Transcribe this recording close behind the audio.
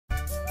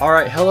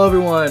Alright, hello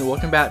everyone,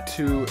 welcome back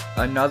to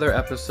another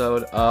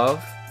episode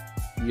of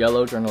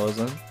Yellow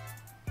Journalism.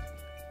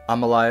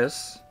 I'm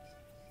Elias.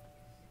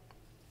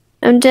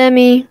 I'm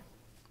Jemmie.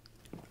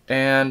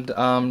 And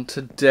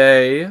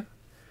today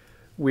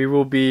we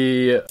will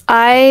be...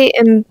 I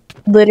am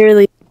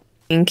literally...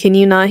 Can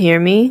you not hear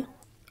me?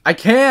 I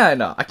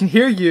can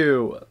hear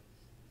you!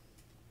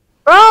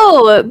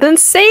 Bro, then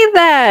say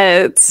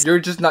that! You're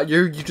just not,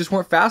 you just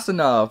weren't fast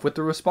enough with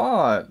the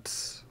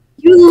response.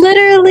 You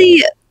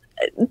literally...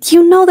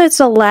 You know there's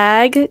a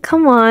lag.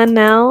 Come on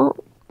now.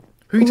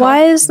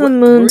 Why is the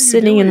moon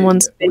sitting in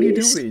one space? What are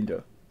you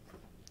doing?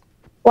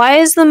 Why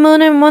is the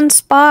moon in one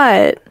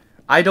spot?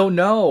 I don't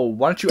know.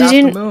 Why don't you ask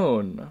the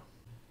moon?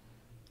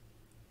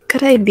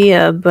 Good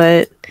idea,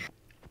 but...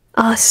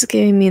 Oh, this is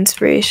giving me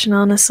inspiration,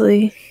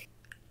 honestly.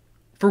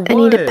 For what? I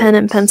need a pen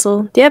and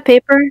pencil. Do you have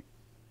paper?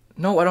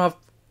 No, I don't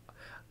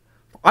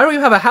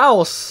even have a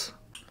house!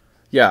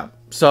 Yeah,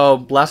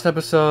 so last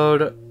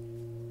episode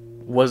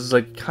was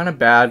like kind of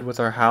bad with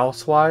our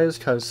house-wise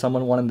because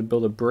someone wanted to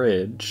build a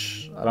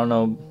bridge. I don't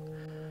know.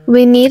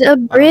 We need a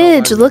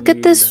bridge. Look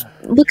at this.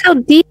 Look how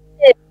deep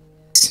it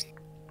is.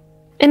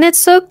 And it's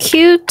so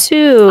cute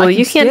too.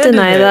 You can't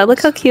deny that.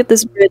 Look how cute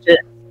this bridge is.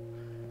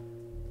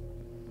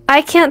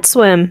 I can't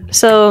swim,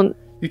 so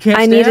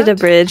I needed a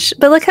bridge.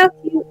 But look how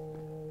cute.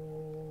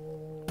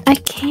 I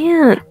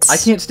can't. I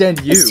can't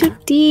stand you. It's too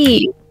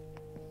deep.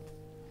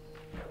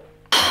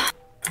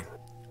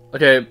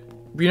 Okay,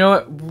 you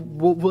know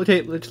what?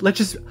 Okay, let's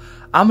just.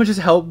 I'm gonna just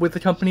help with the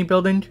company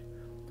building.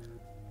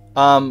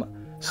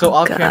 So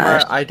off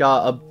camera, I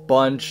got a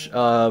bunch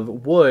of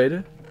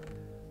wood.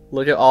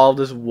 Look at all of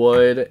this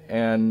wood,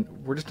 and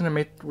we're just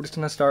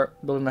gonna start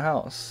building the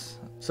house.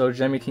 So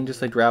Jemmie can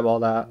just like grab all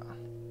that.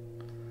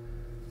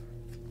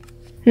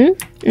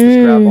 Just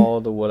grab all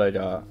of the wood I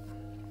got.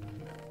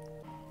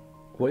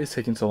 What is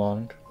taking so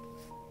long?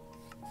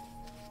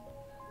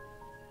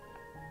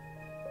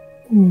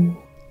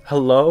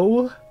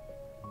 Hello?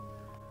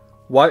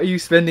 Why are you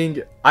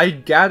spending...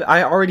 I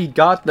already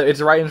got the... It's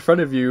right in front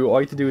of you.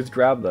 All you have to do is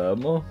grab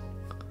them.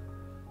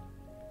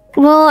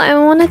 Well, I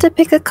wanted to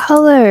pick a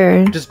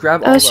color. Just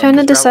grab all I was trying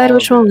to decide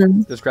which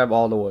one. Just grab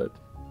all the wood.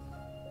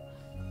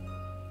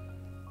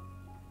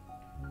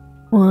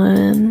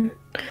 One.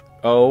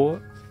 Oh.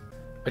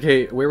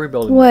 Okay, where are we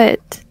building What?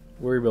 it?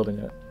 Where are we building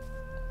it?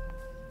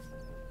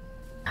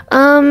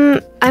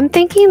 I'm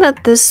thinking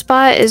that this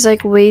spot is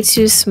like way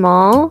too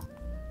small.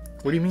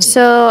 What do you mean?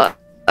 So,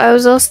 I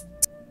was also...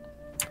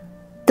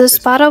 The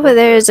spot over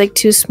there is like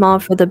too small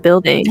for the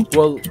building.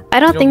 Well, I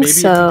don't think maybe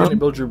so. if you didn't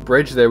build your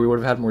bridge there, we would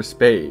have had more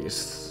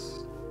space.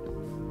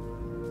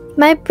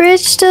 My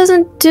bridge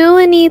doesn't do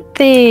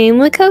anything.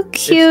 Look how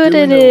cute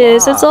it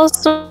is. It's all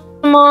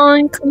small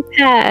and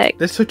compact.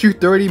 This took you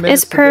 30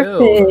 minutes to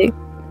build. It's perfect.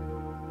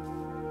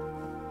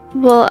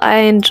 Well, I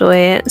enjoy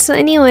it. So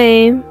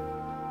anyway,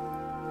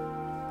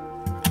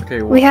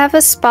 okay, we have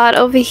a spot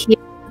over here.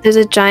 There's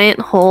a giant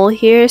hole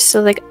here, so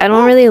like I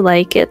don't really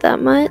like it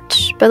that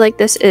much, but like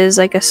this is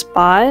like a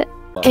spot.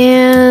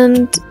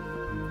 And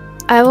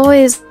I've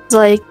always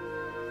like,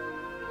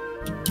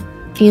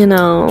 you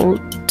know,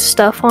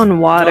 stuff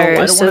on water.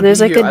 No, so there's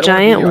like a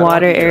giant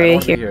water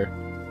area here.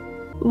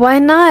 Why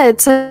not?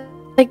 It's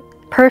like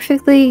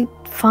perfectly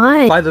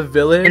fine. By the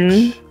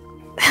village?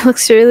 It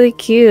looks really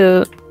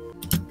cute.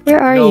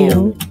 Where are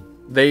you?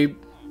 They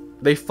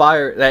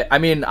fired. I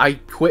mean, I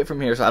quit from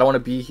here, so I don't want to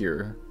be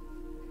here.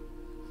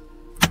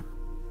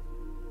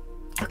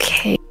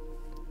 Okay.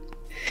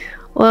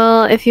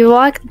 Well, if you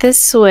walk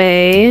this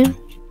way...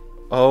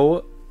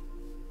 Oh.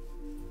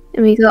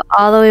 And we go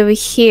all the way over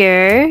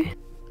here.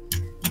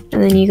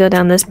 And then you go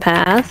down this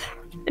path.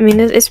 I mean,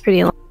 it's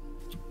pretty long.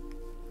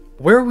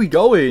 Where are we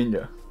going?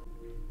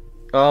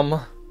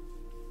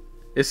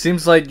 It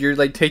seems like you're,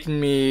 like, taking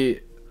me...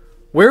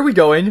 Where are we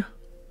going?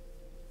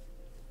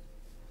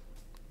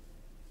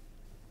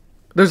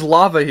 There's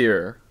lava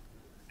here.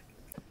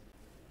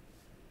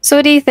 So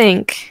what do you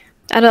think?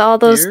 Out of all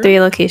those 3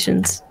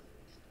 locations.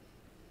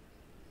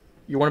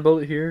 You want to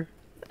build it here?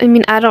 I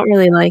mean, I don't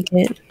really like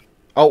it.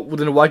 Oh, well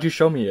then why'd you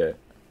show me it?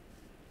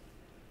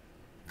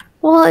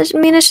 Well, I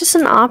mean, it's just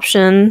an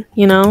option,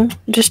 you know? I'm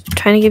just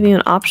trying to give you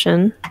an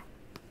option.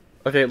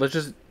 Okay, let's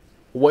just...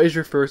 What is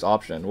your first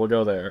option? We'll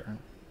go there.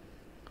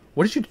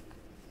 What did you...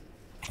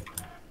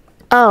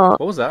 Oh.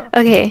 What was that?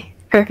 Okay,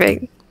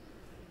 perfect.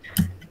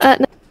 No.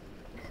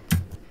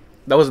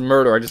 That was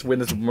murder. I just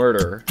witnessed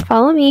murder.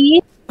 Follow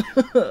me.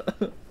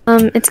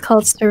 It's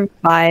called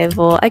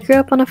survival. I grew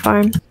up on a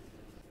farm.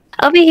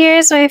 Over here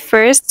is my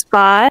first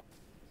spot.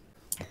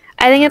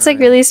 I think it's like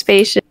really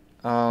spacious.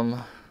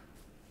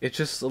 It's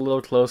just a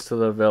little close to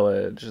the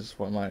village. Is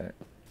what my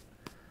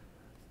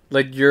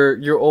like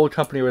your old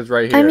company was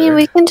right here. I mean,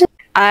 we can just.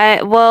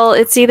 Well,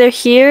 it's either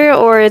here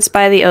or it's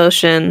by the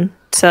ocean.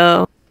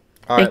 So.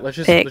 All right, let's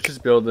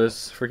just build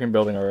this freaking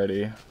building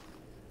already.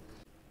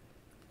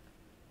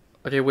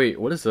 Okay, wait.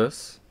 What is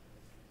this?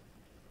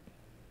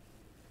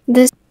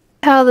 This is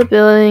how the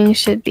building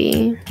should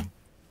be.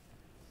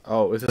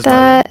 Oh, is this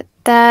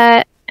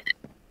that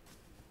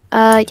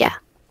Yeah.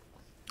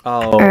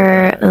 Oh,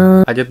 Or,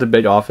 okay. I get the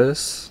big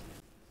office.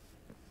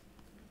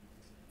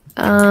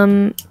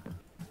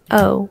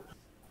 Oh.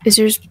 Is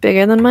yours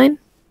bigger than mine?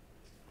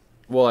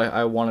 Well,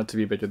 I want it to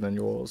be bigger than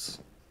yours.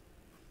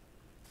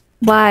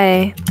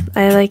 Why?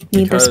 I, like,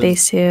 need the Because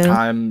space too.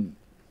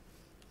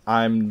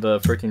 I'm the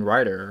freaking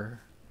writer.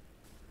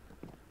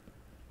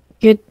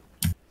 You're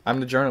I'm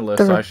the journalist,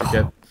 the so I should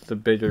get the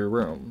bigger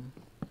room.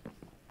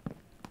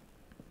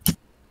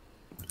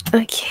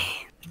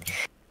 Okay.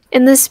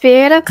 In the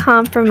spirit of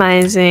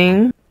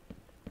compromising...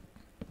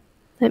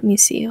 Let me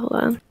see, hold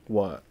on.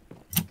 What?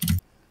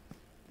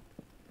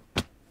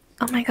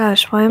 Oh my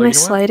gosh, why am Oh, I you know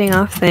what? sliding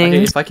off Okay,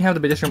 things? if I can have the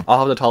biggest room, I'll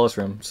have the tallest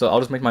room. So I'll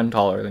just make mine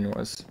taller than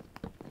yours.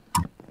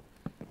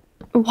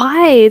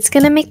 Why? It's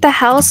gonna make the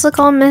house look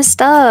all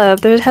messed up.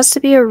 There has to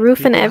be a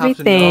roof and People have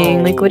to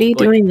everything. Like, what are know, you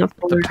like, doing that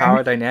for? the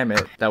power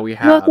dynamic that we You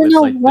have have. to It's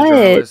know like the what?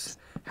 journalist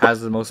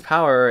has the most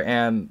power,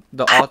 and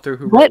the author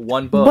who What? wrote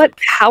one What book.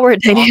 power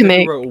The author who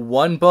dynamic? wrote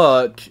one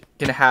book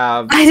can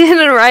have. I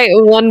didn't write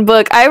one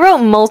book. I wrote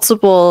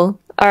multiple.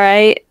 All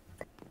right.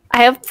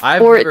 I have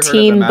I've never heard of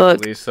 14 them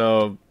books. actually,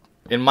 so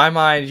in my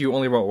mind, you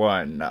only wrote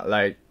one.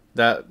 Like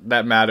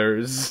that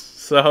matters.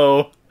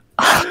 So.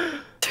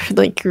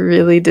 Like,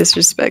 really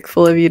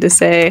disrespectful of you to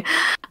say.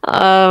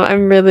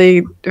 I'm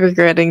really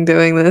regretting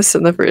doing this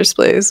in the first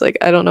place. Like,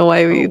 I don't know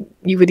why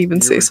you would even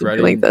You're say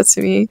something like regretting? that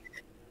to me.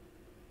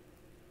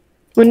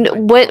 Oh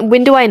my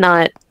When do I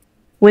not?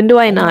 When do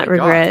I Oh not my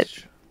regret?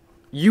 gosh.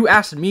 You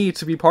asked me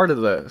to be part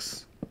of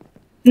this.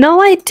 No,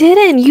 I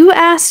didn't. You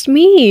asked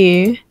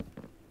me.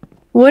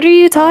 What are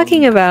you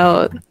talking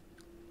about?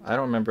 I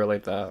don't remember it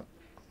like that.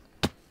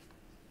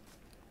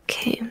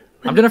 Okay.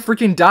 I'm gonna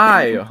freaking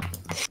die.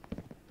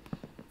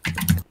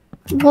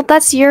 Well,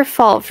 that's your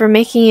fault for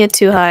making it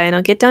too high.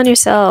 Now get down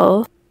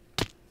yourself.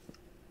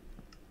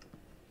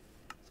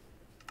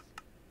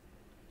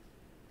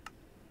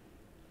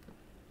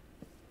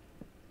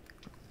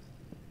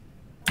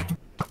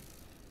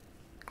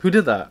 Who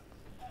did that?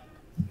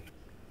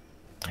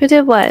 Who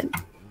did what?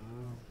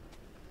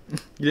 You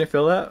didn't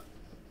feel that?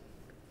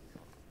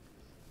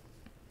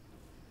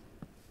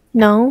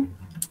 No.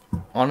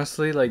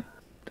 Honestly, like,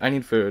 I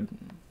need food.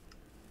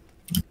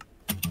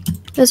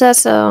 Is that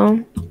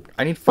so?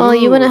 I need food. Well,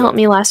 you wouldn't help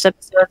me last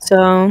episode,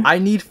 so... I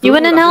need food. You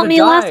wouldn't help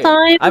me last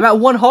time? I'm at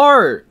 1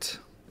 heart.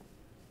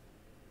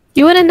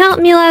 You wouldn't help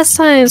me last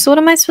time, so what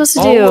am I supposed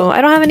to do?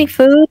 I don't have any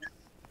food?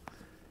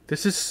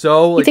 This is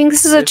so, like, you think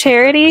this is a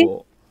charity?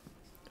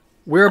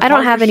 We're a I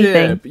don't have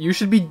anything. You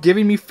should be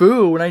giving me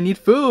food when I need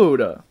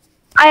food.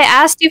 I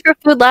asked you for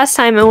food last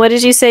time, and what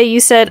did you say? You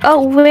said,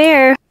 oh,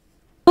 where?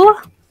 Who?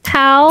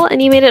 How?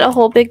 And you made it a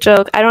whole big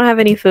joke. I don't have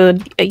any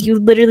food. You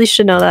literally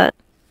should know that.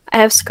 I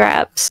have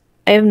scraps.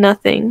 I have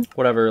nothing.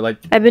 Whatever, like...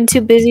 I've been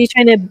too busy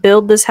trying to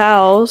build this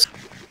house.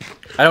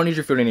 I don't need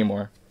your food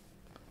anymore.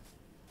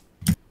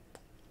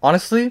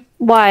 Honestly?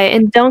 Why?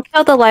 And don't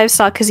kill the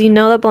livestock, because you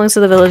know that belongs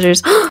to the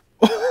villagers.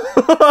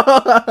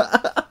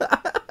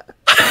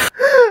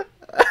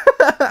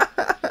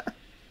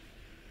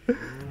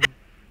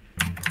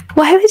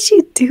 Why would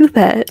you do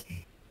that?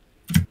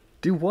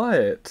 Do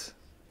what?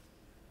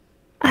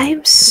 I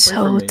am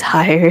so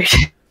tired.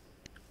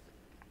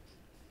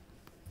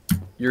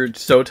 You're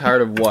so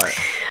tired of what?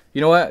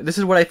 You know what? This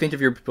is what I think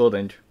of your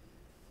building.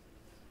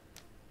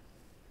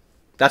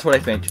 That's what I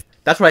think.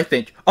 That's what I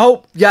think.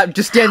 Oh, yeah,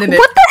 just stand in it.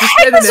 What the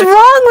heck is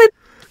wrong with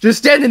Just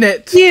stand in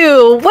it.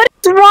 you? What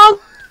is wrong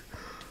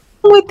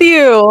with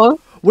you?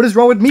 What is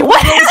wrong with me?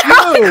 What is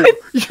wrong with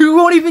you? You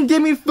won't even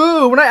give me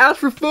food when I ask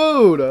for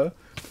food.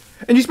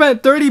 And you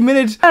spent 30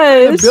 minutes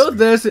to build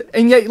this,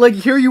 and yet, like,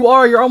 here you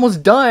are, you're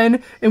almost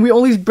done, and we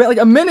only spent, like,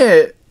 a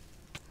minute.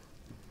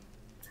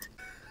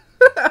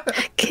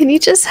 Can you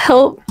just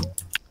help?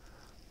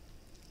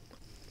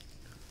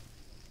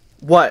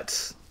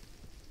 What?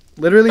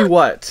 Literally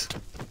what?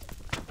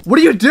 What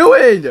are you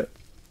doing?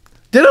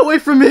 Get away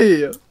from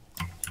me!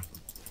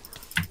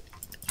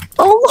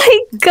 Oh my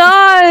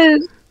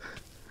god!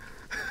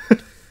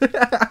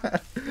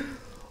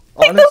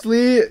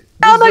 Honestly,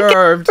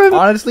 deserved.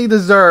 Honestly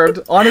deserved.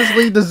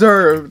 Honestly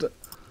deserved.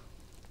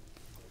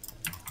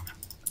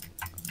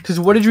 Because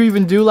what did you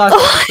even do last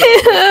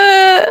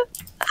episode?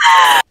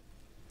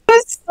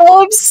 I'm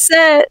so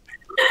upset.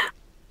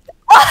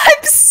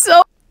 I'm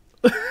so...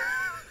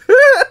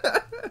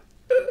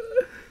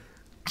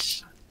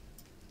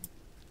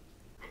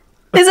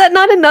 Is that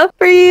not enough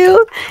for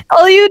you?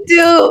 All you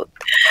do...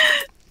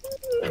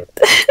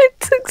 It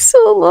took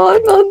so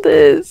long on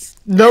this.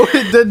 No,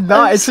 it did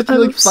not. It took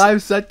you like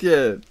 5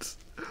 seconds.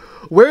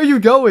 Where are you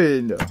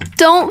going?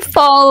 Don't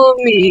follow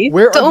me.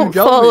 Where are Don't you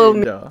going? follow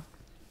me. I'm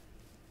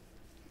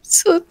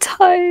so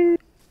tired.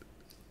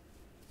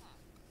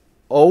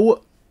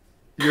 Oh,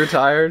 you're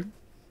tired?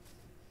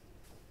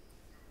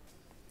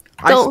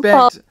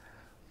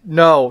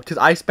 No, because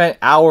I spent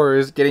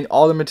hours getting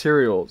all the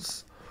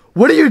materials.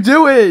 What are you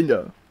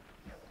doing?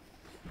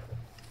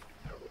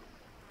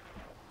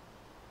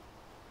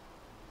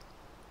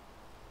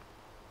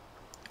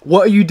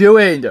 What are you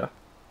doing?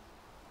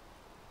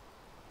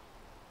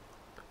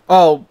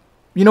 Oh,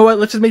 you know what?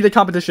 Let's just make the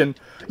competition.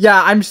 Yeah,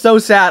 I'm so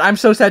sad. I'm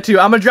so sad too.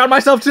 I'm gonna drown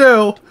myself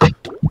too.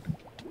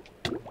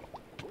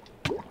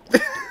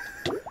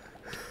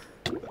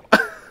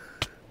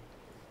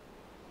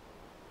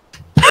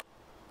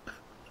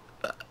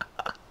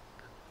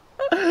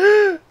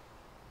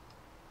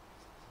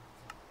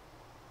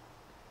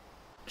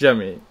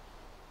 Jemmie,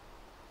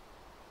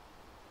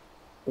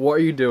 what are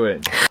you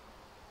doing?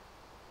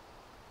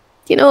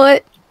 You know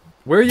what?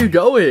 Where are you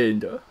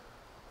going?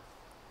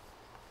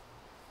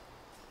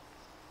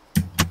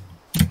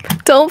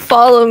 Don't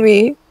follow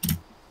me.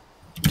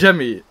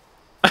 Jemmie,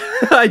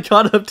 I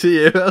caught up to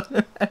you.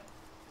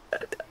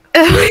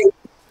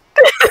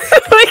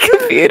 My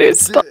computer's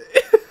stopped.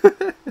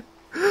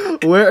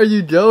 Where are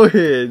you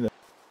going?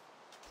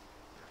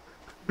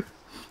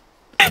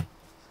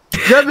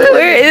 Jemmie!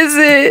 Where is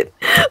it?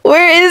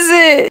 Where is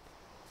it?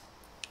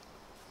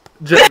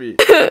 Jemmie,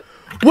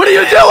 what are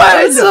you doing?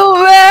 I'm so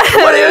mad.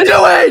 What are you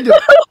doing?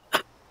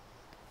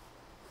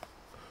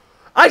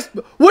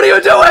 What are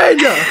you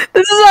doing?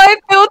 This is how I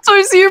feel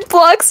towards your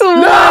blocks of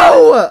wood.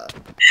 No!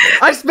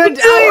 I spent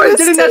You're hours doing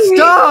getting this that to me.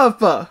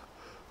 stuff.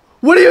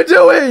 What are you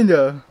doing?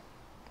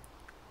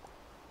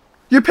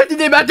 You're picking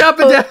it back up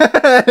again.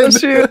 Oh,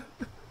 shoot.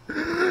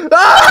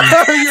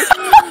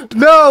 Ah!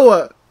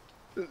 No!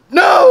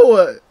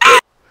 No!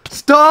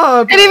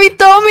 Stop! And if you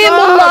throw me in the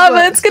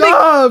lava, it's gonna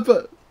Stop!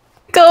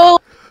 go.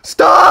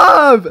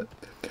 Stop!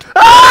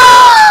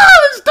 Ah!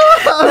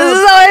 Stop! This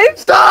is how I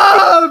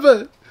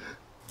Stop!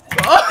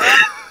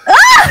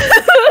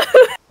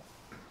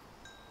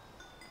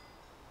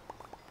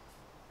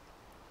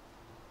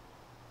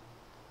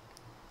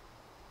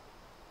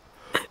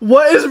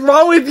 What is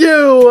wrong with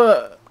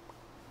you?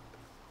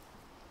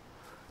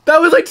 That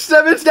was like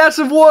 7 stacks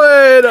of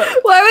wood!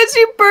 Why would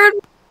you burn?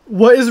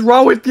 What is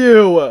wrong with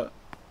you?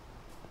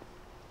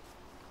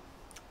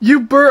 You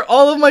burnt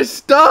all of my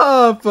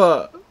stuff!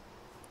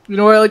 You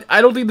know what, like,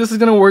 I don't think this is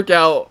gonna work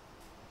out.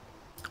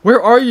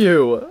 Where are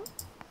you?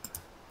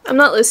 I'm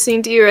not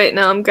listening to you right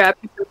now. I'm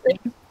grabbing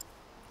something.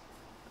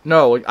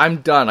 No, like, I'm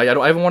done. Like, I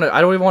don't even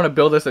want to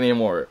build this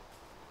anymore.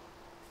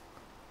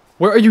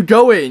 Where are you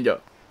going?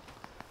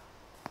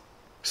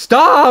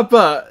 Stop!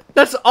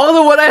 That's all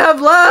the wood I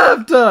have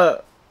left!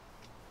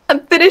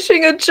 I'm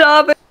finishing a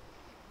job.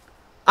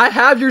 I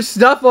have your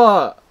stuff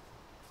up!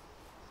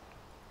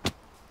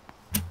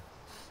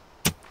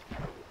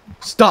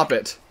 Stop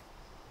it.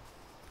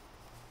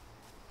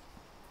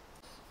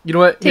 You know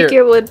what? Take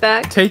your wood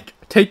back.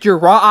 Take your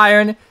raw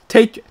iron.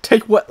 Take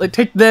what? Like,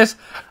 take this.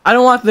 I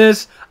don't want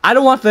this. I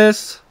don't want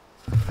this.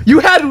 You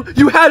had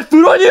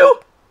food on you?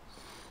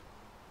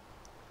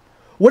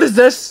 What is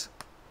this?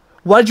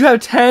 Why did you have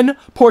 10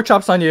 pork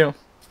chops on you?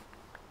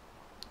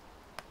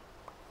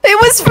 It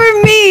was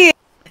for me.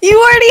 You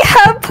already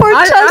have pork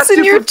chops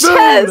in your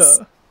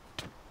chest.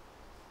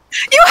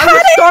 You had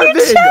it in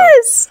your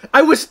chest.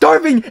 I was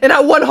starving and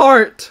had 1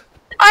 heart.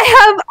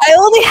 I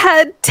only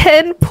had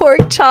 10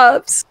 pork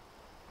chops.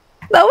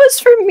 That was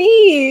for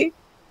me.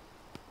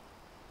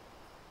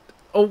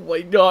 Oh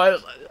my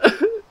god.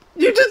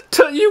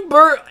 You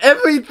burnt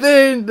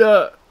everything.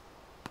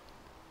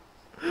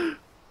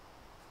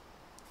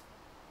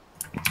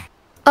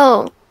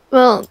 Oh,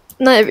 well,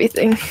 not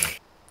everything.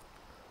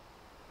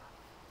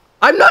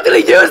 I'm not gonna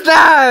use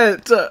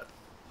that!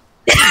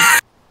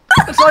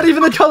 It's not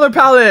even the color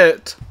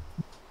palette!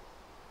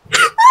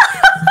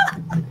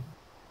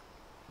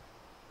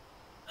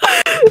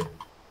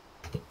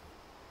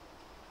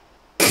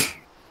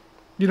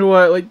 You know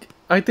what, like,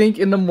 I think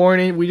in the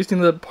morning we just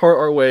need to part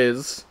our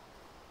ways.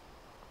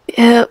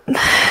 Yep.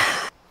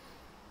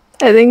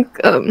 I think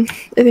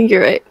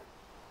you're right.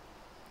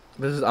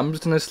 I'm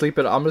just gonna sleep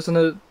it. I'm just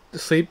gonna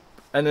sleep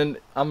and then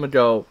I'm gonna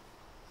go.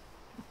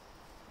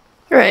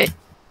 Right.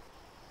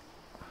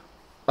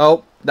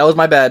 Oh, that was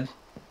my bed.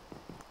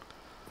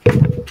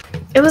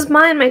 It was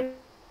mine. My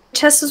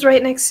chest was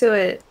right next to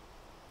it.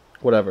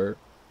 Whatever.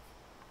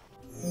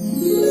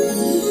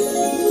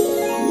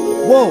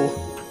 Whoa!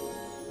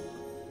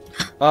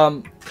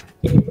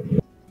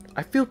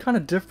 I feel kind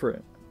of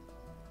different.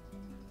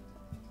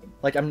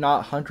 Like I'm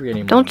not hungry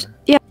anymore.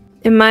 Yeah.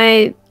 Am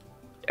I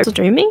still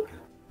dreaming?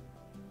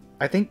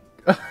 I think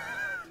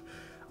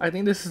I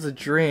think this is a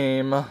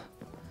dream.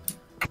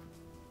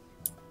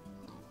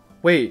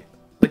 Wait,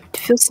 like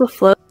It feels so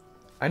float.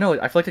 I know,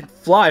 I feel like I can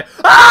fly.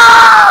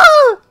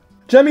 Ah!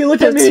 Jemmie,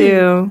 look at me.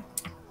 Too.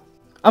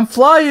 I'm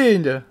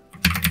flying.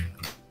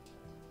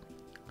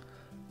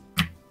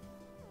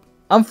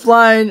 I'm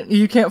flying.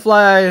 You can't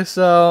fly,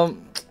 so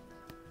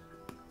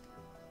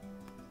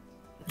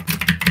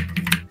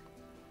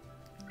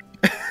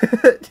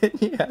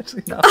didn't you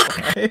actually not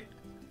fly?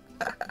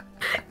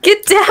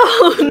 Get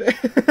down.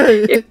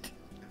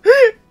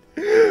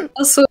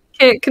 Also, I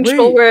can't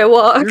control Wait, where I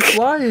walk. You're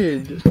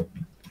flying.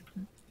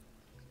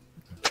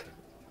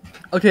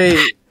 Okay,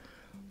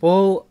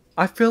 well,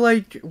 I feel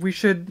like we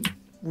should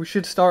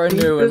start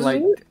anew and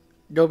like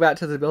go back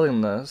to the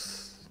building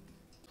list.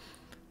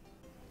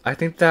 I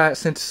think that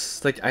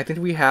since like I think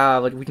we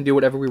have like we can do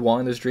whatever we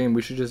want in this dream,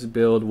 we should just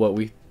build what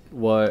we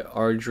what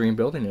our dream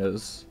building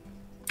is.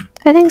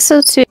 I think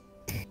so too.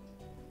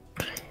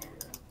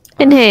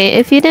 And hey,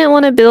 if you didn't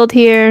want to build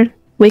here,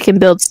 we can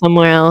build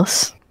somewhere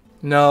else.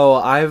 No,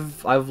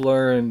 I've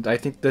learned. I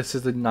think this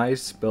is a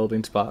nice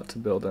building spot to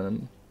build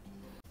in.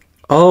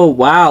 Oh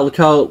wow!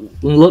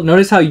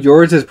 Notice how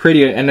yours is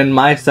pretty, and then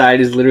my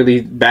side is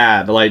literally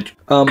bad. Like,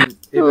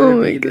 it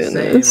would be the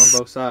same on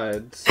both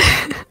sides.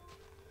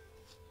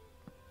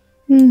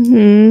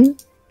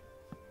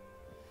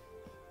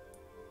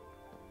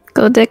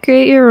 Go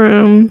decorate your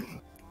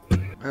room.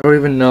 I don't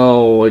even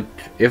know, like,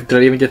 did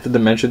I even get the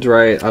dimensions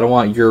right? I don't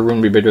want your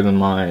room to be bigger than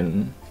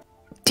mine.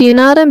 Do you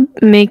know how to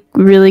make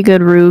really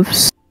good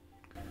roofs?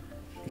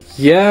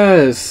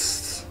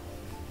 Yes!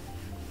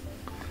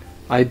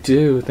 I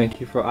do, thank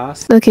you for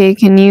asking. Okay,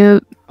 can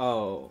you...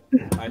 Oh.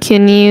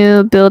 Can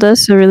you build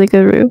us a really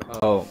good roof?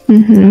 Oh. I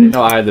didn't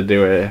know I had to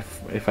do it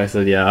if I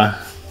said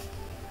yeah.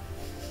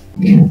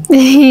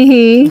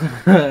 Ew!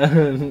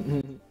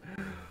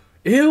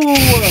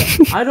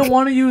 I don't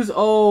want to use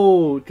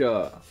oak!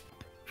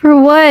 For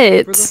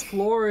what? For the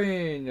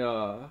flooring!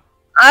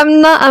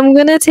 I'm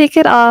gonna take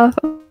it off.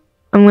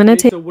 I'm gonna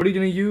take... So what are you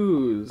gonna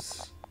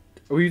use?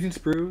 Are we using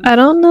spruce? I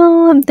don't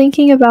know, I'm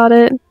thinking about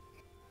it.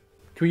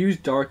 Can we use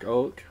dark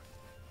oak?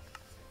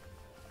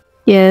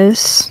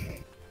 Yes.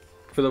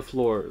 For the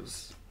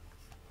floors.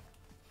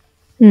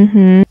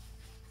 Yay!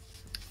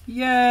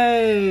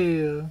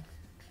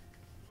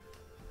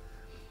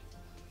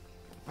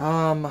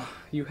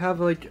 You have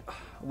like...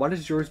 Why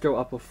does yours go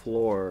up a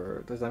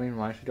floor? Does that mean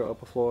mine should go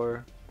up a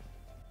floor?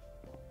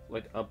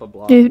 Like up a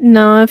block?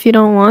 No, if you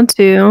don't want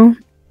to.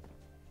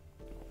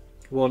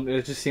 Well,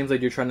 it just seems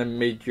like you're trying to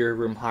make your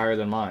room higher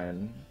than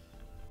mine.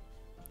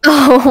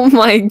 Oh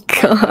my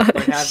god.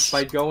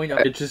 By going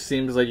up, it just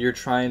seems like you're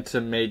trying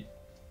to make...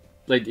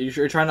 Like,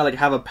 you're trying to like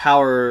have a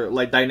power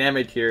like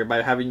dynamic here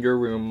by having your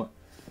room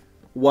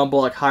one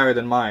block higher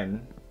than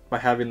mine. By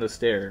having the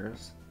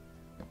stairs.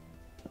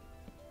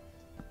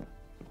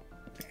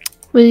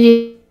 Would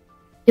you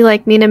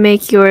like me to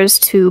make yours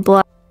 2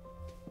 blocks?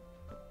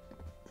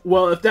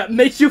 Well, if that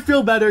makes you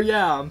feel better,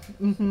 yeah.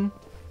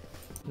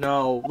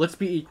 No, let's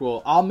be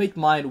equal. I'll make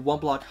mine 1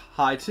 block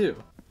high too.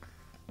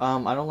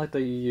 I don't like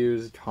that you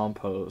use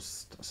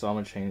compost, so I'm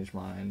gonna change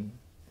mine.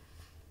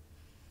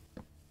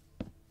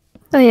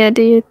 Oh yeah,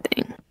 do your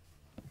thing.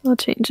 I'll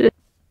change it.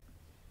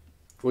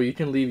 Well, you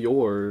can leave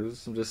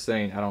yours. I'm just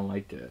saying I don't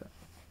like it.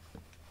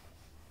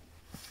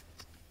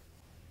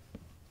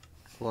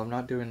 Well, I'm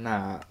not doing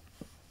that.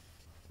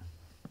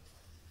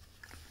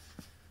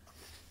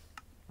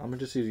 I'm gonna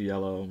just use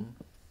yellow.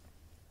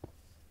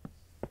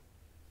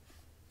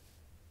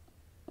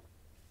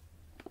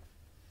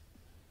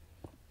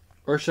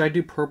 Or should I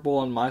do purple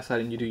on my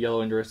side and you do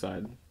yellow on your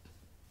side?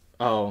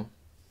 Oh.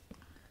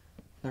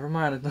 Never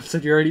mind, I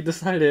said you already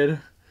decided.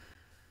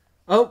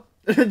 Oh!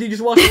 You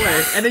just walked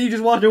away. And then you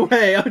just walked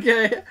away,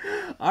 okay.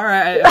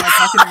 Alright, am I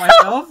talking to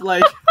myself?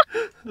 Like,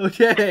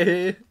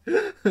 okay.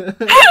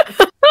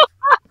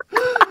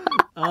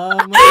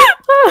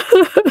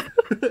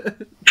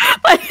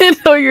 I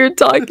didn't know you were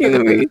talking to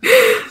me.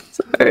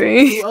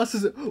 Sorry. Who else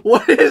is it?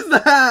 What is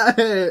that?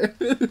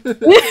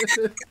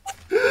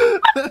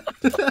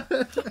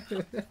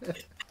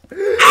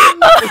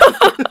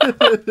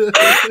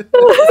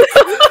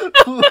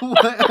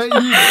 What are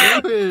you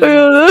doing?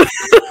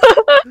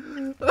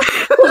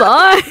 Hold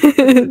on.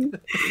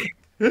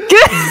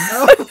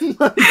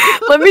 Oh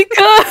let me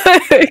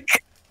cook.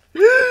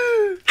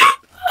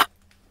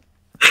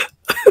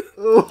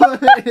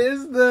 What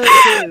is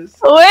this?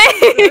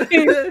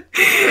 Wait.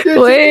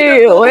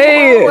 Wait.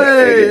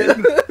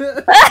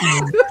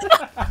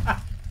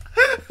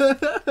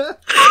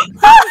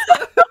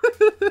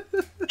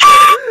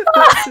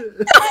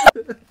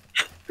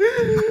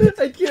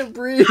 I can't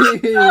breathe. Oh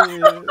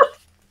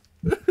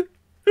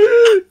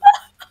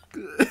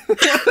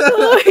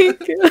my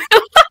god.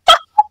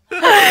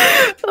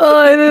 Oh,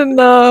 I didn't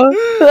know.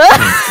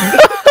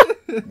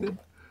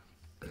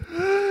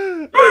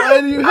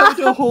 Why do you have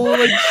to hold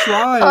like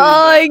shrine? Oh,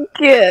 I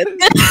can't.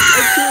 I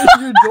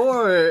closed your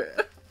door.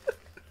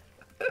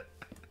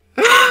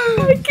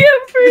 I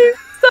can't breathe.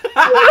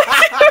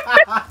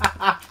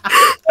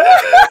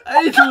 I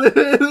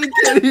literally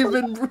can't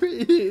even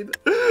breathe.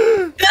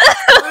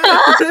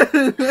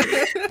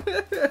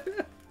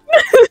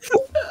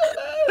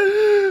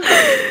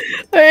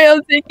 Alright,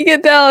 I'm taking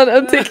it down. Alright.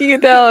 I'm taking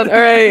it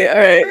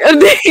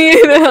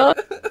down.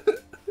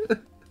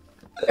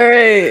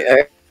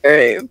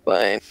 Alright,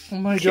 fine. Oh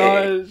my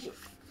gosh.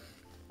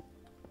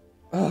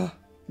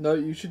 No,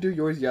 you should do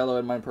yours yellow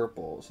and mine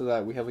purple so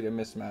that we have like a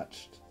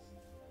mismatched.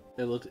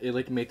 It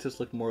like makes us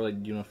look more like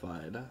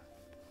unified.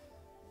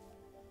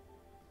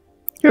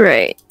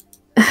 Right.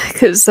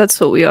 Because that's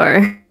what we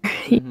are.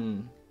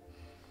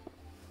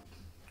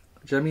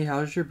 Jemmie,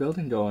 how's your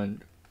building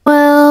going?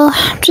 Well,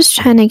 I'm just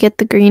trying to get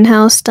the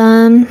greenhouse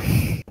done.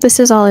 This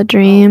is all a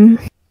dream.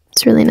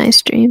 It's a really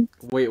nice dream.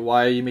 Wait,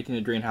 why are you making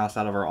a greenhouse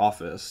out of our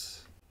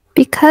office?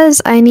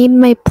 Because I need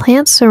my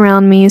plants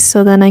around me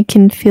so then I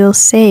can feel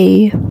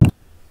safe.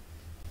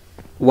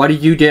 Why do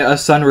you get a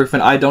sunroof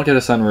and I don't get a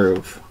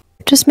sunroof?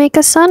 Just make a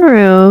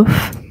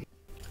sunroof.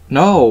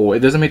 No, it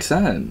doesn't make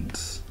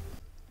sense.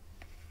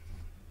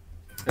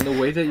 And the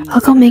way that I'll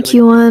go make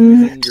you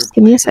one. Just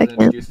give me a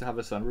second. Used to have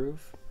a sunroof.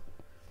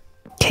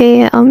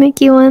 Okay, I'll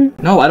make you one.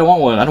 No, I don't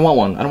want one. I don't want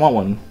one. I don't want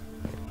one.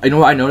 I know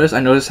what I noticed?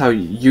 I noticed how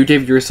you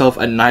gave yourself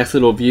a nice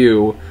little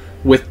view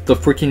with the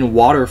freaking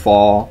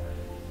waterfall.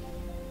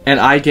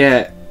 And I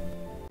get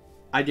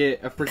a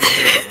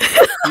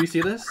freaking Do you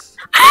see this?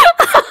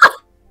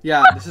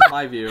 Yeah, this is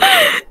my view.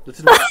 This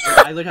is what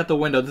I look out the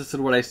window, this is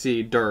what I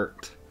see.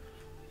 Dirt.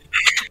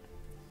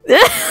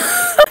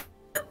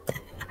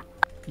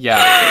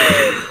 Yeah.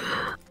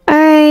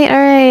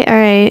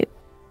 Alright.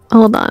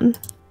 Hold on.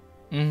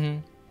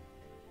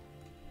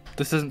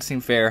 This doesn't seem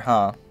fair,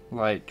 huh?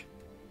 Like...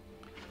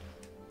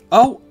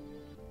 Oh!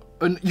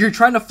 You're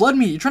trying to flood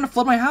me! You're trying to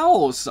flood my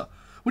house!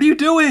 What are you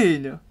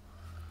doing?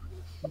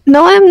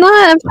 No, I'm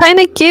not. I'm trying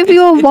to give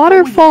you a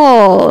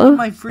waterfall.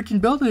 My freaking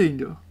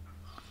building.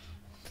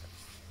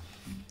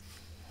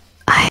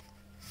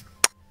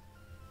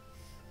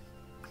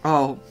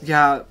 Oh,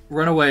 yeah.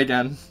 Run away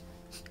again.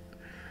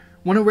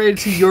 Run away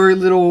to your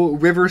little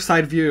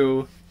riverside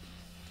view.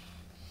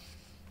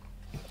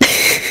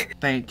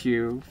 Thank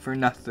you for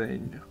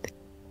nothing.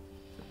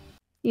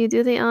 You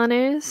do the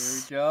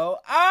honors. There we go.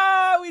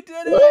 Ah, we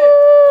did it!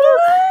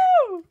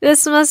 Woo!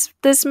 This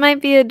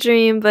might be a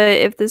dream, but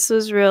if this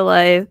was real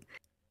life,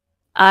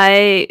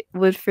 I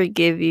would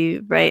forgive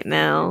you right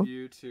now. Forgive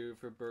you too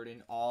for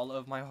burning all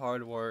of my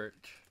hard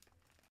work.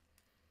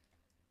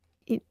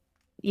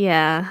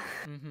 Yeah.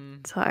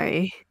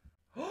 Sorry.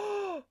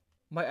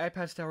 My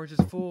iPad storage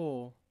is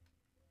full.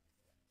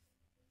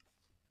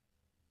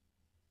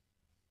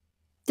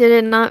 Did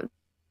it not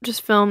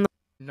just film?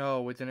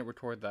 No, it didn't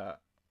record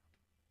that.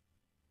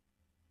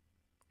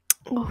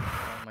 Oh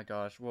my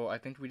gosh. Well, I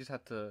think we just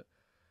have to...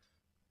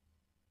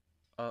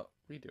 what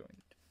are you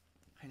doing?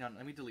 Hang on,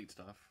 let me delete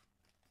stuff.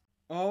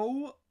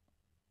 Oh!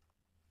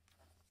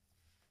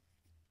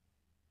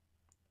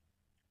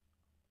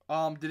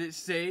 Did it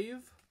save?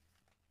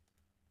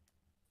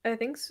 I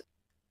think so.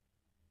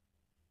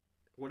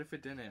 What if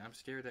it didn't? I'm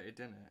scared that it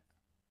didn't.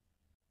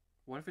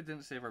 What if it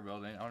didn't save our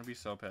building? I want to be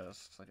so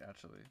pissed, like,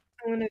 actually.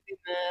 I'm gonna be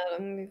mad. I'm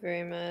gonna be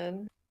very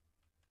mad.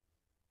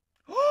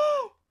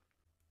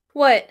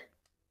 What?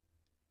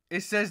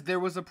 It says there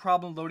was a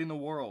problem loading the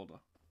world.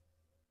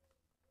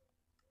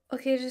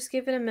 Okay, just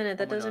give it a minute.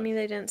 That doesn't mean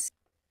they didn't.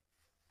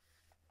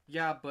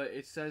 Yeah, but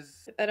it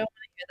says... I don't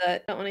want to hear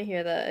that. I don't want to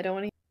hear that. I don't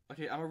want to.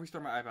 Okay, I'm gonna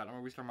restart my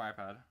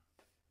iPad.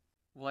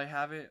 Will I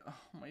have it? Oh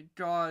my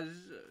gosh.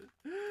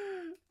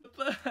 What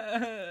the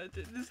heck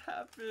did this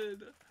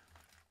happen?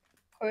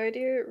 Record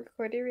your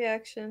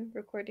reaction.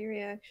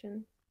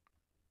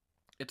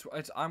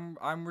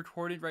 I'm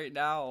recording right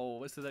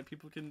now so that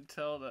people can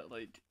tell that,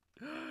 like,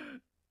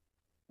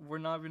 we're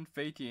not even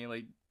faking.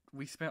 Like,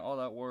 we spent all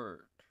that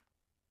work.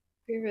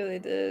 We really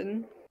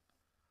did.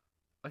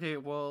 Okay,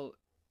 well,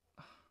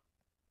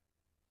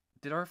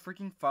 did our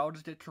freaking file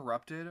just get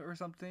corrupted or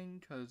something?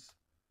 Because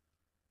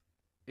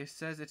it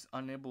says it's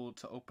unable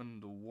to open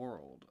the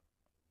world.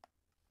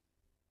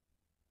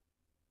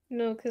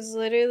 No, because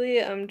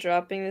literally I'm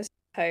dropping this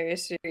entire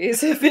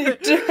series if they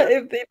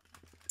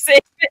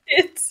save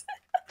it.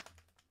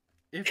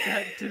 If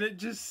that didn't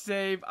just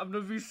save, I'm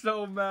gonna be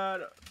so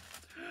mad.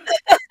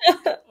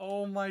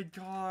 Oh my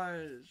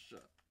gosh.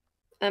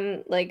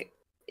 I'm like,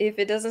 if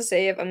it doesn't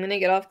save, I'm gonna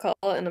get off call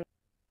and I'm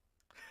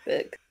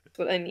sick. That's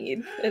what I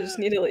need. I just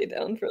need to lay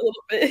down for a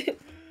little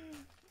bit.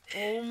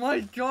 Oh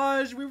my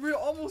gosh, we were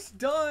almost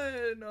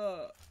done.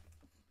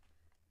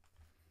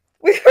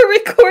 We were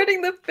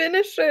recording the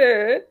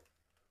finisher.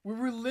 We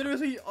were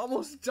literally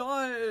almost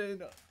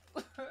done.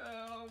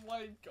 Oh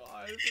my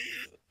gosh.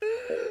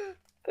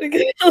 I'm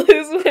gonna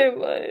lose my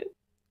mind.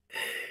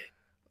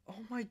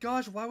 Oh my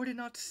gosh, why would it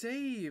not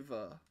save?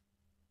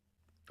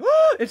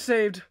 It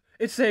saved.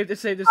 It saved.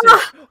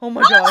 Oh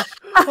my gosh.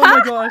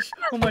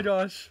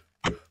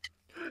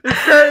 It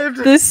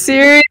saved. This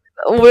series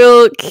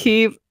will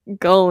keep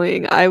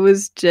going. I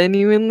was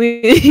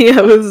genuinely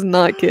I was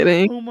not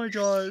kidding. Oh my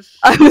gosh.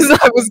 I was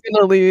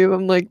gonna leave.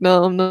 I'm like,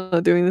 no, I'm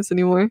not doing this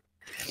anymore.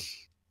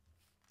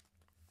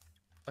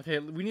 Okay,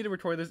 we need to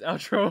record this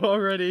outro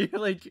already.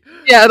 Like,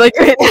 yeah, like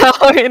right now.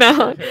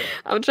 Okay.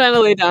 I'm trying to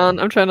lay down,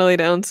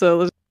 so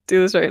let's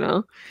do this right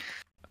now.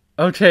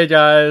 Okay,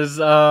 guys,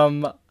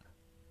 I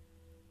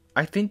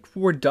think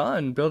we're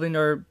done building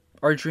our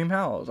dream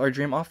house, our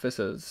dream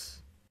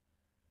offices.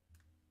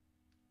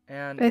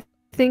 And I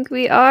think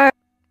we are.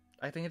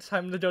 I think it's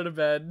time to go to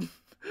bed.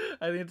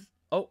 I think it's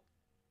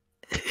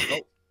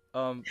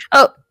I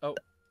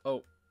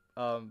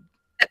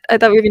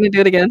thought we were gonna do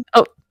it again.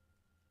 Oh.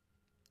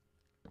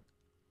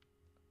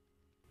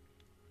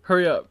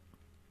 Hurry up.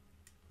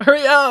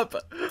 Hurry up!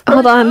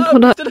 Hold on.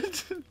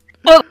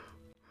 Oh,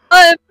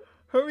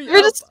 Hurry you're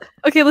up! just...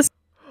 Okay, listen.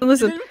 You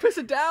didn't even place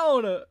it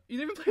down! You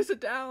didn't even place it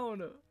down!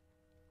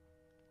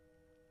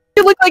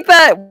 You look like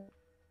that!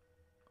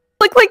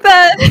 Look like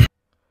that!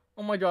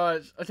 Oh my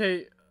gosh.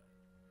 Okay.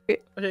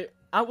 Okay.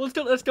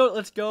 Let's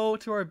go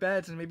to our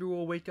beds and maybe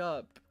we'll wake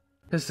up.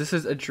 Cause this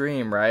is a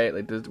dream, right?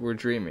 Like we're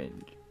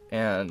dreaming,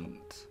 and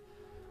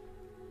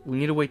we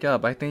need to wake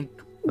up. I think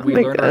we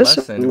learned our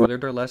lesson. We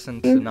learned our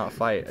lesson to not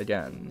fight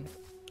again.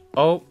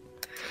 Oh,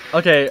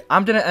 okay.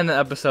 I'm gonna end the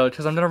episode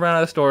because I'm gonna run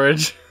out of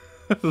storage.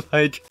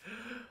 Like,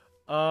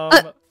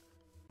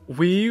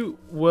 we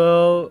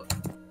will.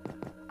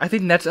 I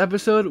think next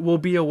episode will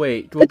be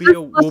awake.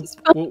 Next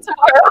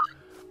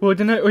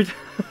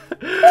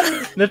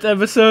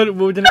episode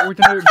we're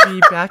gonna be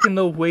back in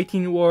the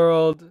waking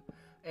world,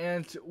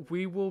 and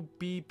we will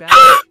be back.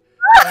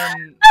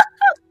 And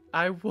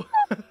I will.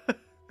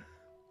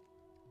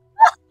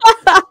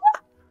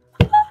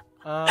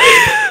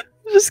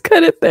 Just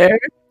cut it there.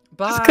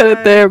 Bye. Just cut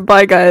it there.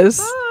 Bye, guys.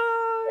 Bye.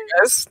 Bye,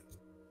 guys.